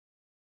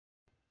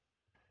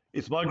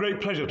It's my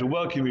great pleasure to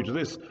welcome you to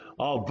this,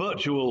 our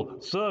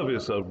virtual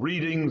service of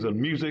readings and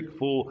music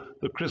for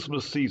the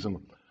Christmas season.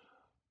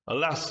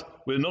 Alas,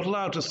 we're not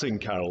allowed to sing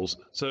carols,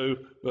 so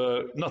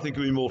nothing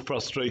can be more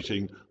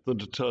frustrating than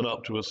to turn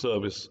up to a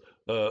service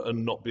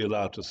and not be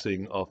allowed to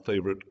sing our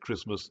favourite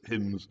Christmas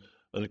hymns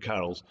and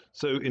carols.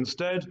 So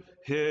instead,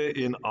 here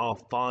in our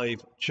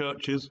 5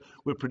 churches,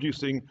 we're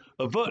producing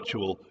a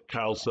virtual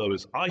carol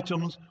service.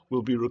 Items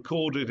will be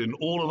recorded in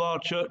all of our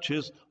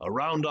churches,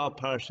 around our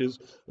parishes.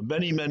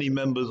 Many, many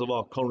members of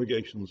our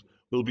congregations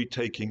will be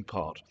taking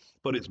part.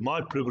 But it's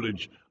my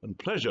privilege and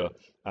pleasure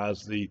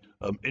as the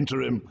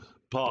interim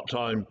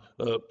part-time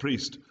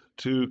priest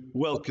to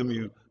welcome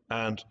you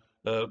and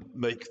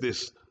make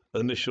this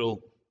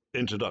initial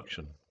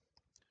introduction.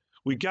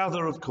 We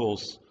gather, of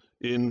course,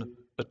 in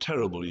a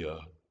terrible year,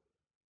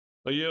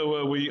 a year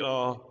where we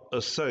are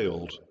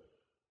assailed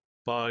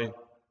by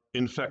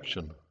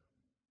infection.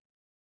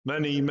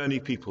 Many,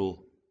 many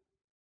people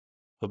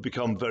have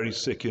become very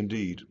sick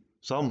indeed,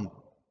 some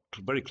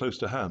very close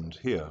to hand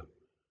here.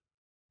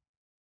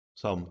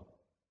 Some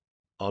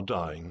are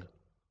dying,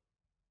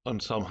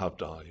 and some have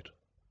died.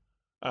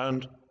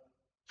 And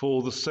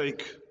for the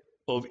sake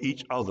of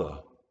each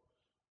other,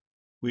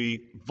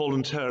 we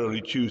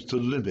voluntarily choose to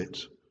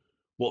limit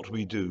what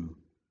we do.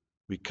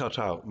 We cut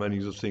out many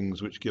of the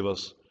things which give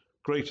us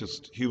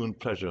greatest human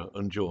pleasure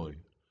and joy.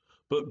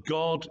 But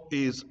God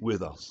is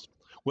with us,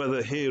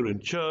 whether here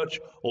in church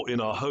or in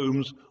our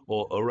homes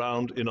or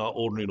around in our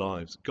ordinary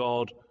lives.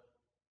 God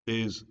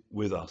is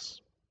with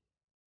us.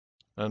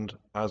 And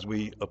as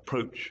we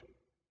approach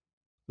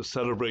the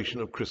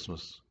celebration of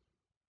Christmas,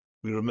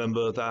 we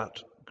remember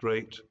that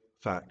great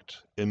fact,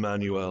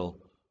 Emmanuel,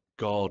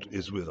 God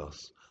is with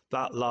us.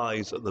 That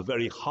lies at the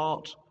very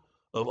heart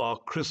of our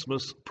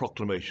Christmas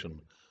proclamation.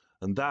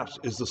 And that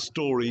is the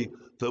story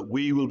that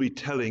we will be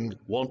telling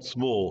once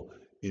more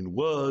in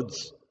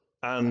words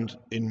and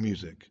in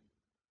music.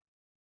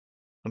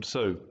 And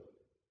so,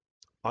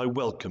 I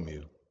welcome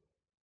you.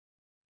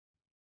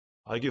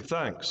 I give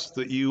thanks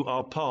that you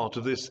are part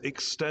of this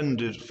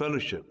extended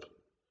fellowship,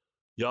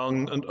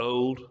 young and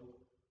old,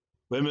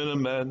 women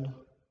and men,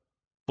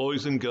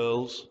 boys and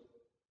girls,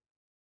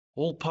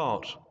 all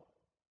part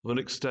of an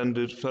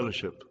extended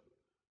fellowship,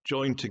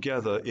 joined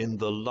together in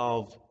the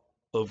love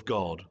of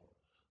God,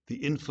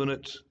 the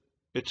infinite,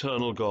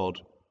 eternal God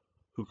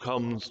who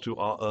comes to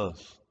our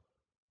earth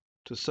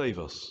to save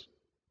us,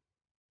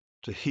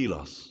 to heal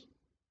us,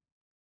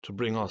 to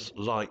bring us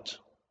light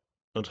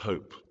and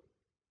hope.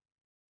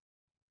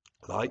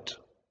 Light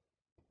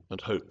and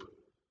hope.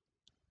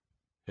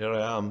 Here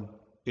I am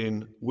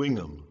in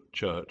Wingham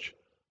Church,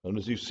 and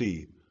as you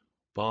see,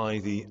 by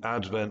the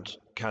Advent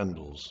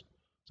candles,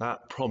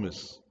 that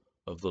promise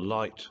of the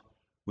light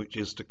which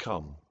is to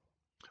come,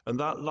 and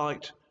that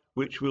light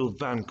which will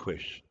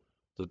vanquish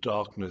the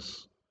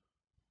darkness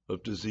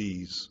of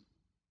disease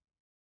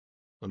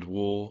and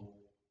war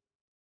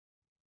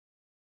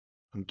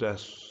and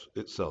death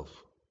itself.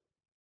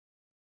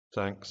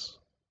 Thanks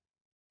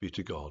be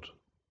to God.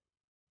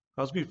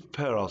 As we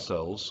prepare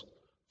ourselves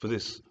for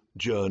this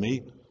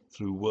journey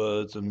through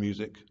words and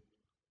music,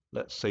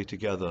 let's say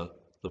together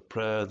the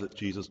prayer that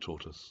Jesus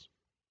taught us.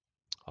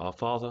 Our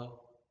Father,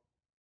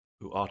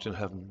 who art in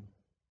heaven,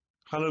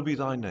 hallowed be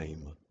thy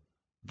name.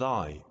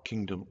 Thy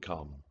kingdom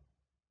come.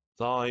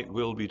 Thy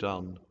will be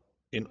done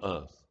in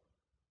earth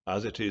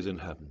as it is in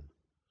heaven.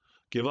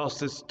 Give us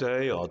this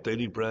day our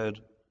daily bread,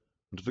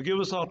 and forgive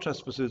us our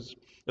trespasses,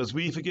 as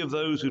we forgive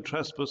those who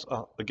trespass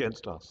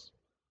against us.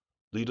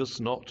 Lead us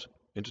not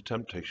into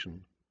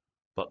temptation,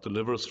 but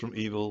deliver us from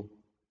evil.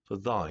 For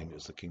thine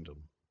is the kingdom,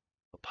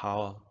 the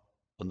power,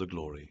 and the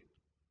glory,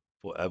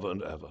 for ever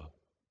and ever.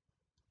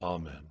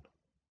 Amen.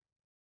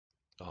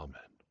 Amen.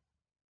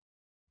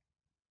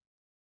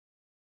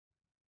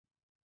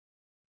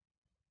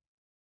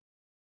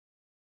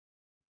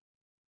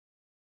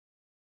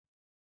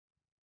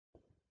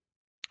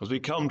 As we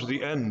come to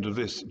the end of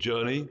this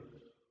journey,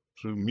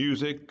 through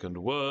music and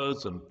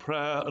words and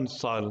prayer and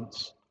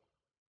silence,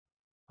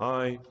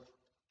 I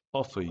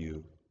offer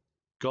you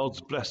God's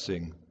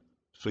blessing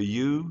for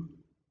you,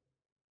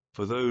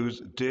 for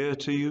those dear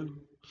to you,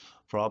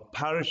 for our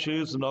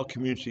parishes and our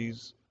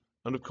communities,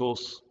 and of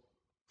course,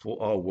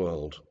 for our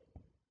world.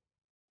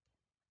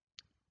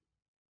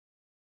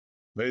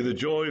 May the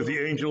joy of the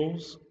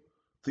angels,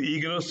 the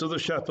eagerness of the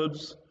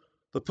shepherds,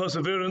 the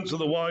perseverance of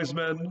the wise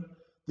men,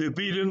 the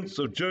obedience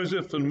of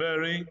Joseph and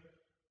Mary,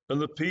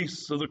 and the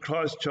peace of the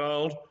Christ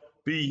child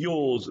be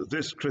yours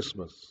this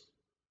Christmas.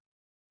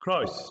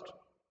 Christ,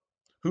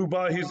 who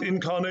by his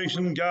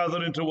incarnation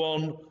gathered into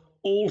one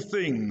all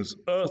things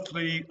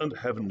earthly and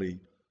heavenly,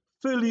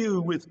 fill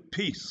you with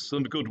peace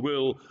and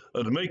goodwill,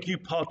 and make you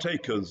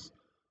partakers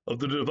of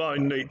the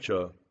divine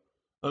nature.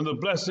 And the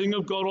blessing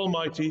of God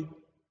Almighty,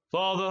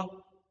 Father,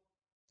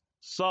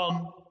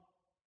 Son,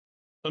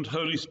 and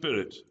Holy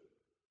Spirit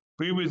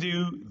be with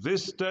you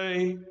this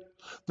day,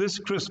 this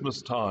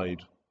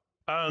Christmastide,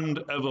 and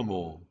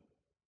evermore.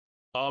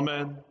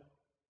 Amen.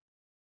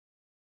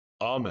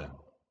 Amen.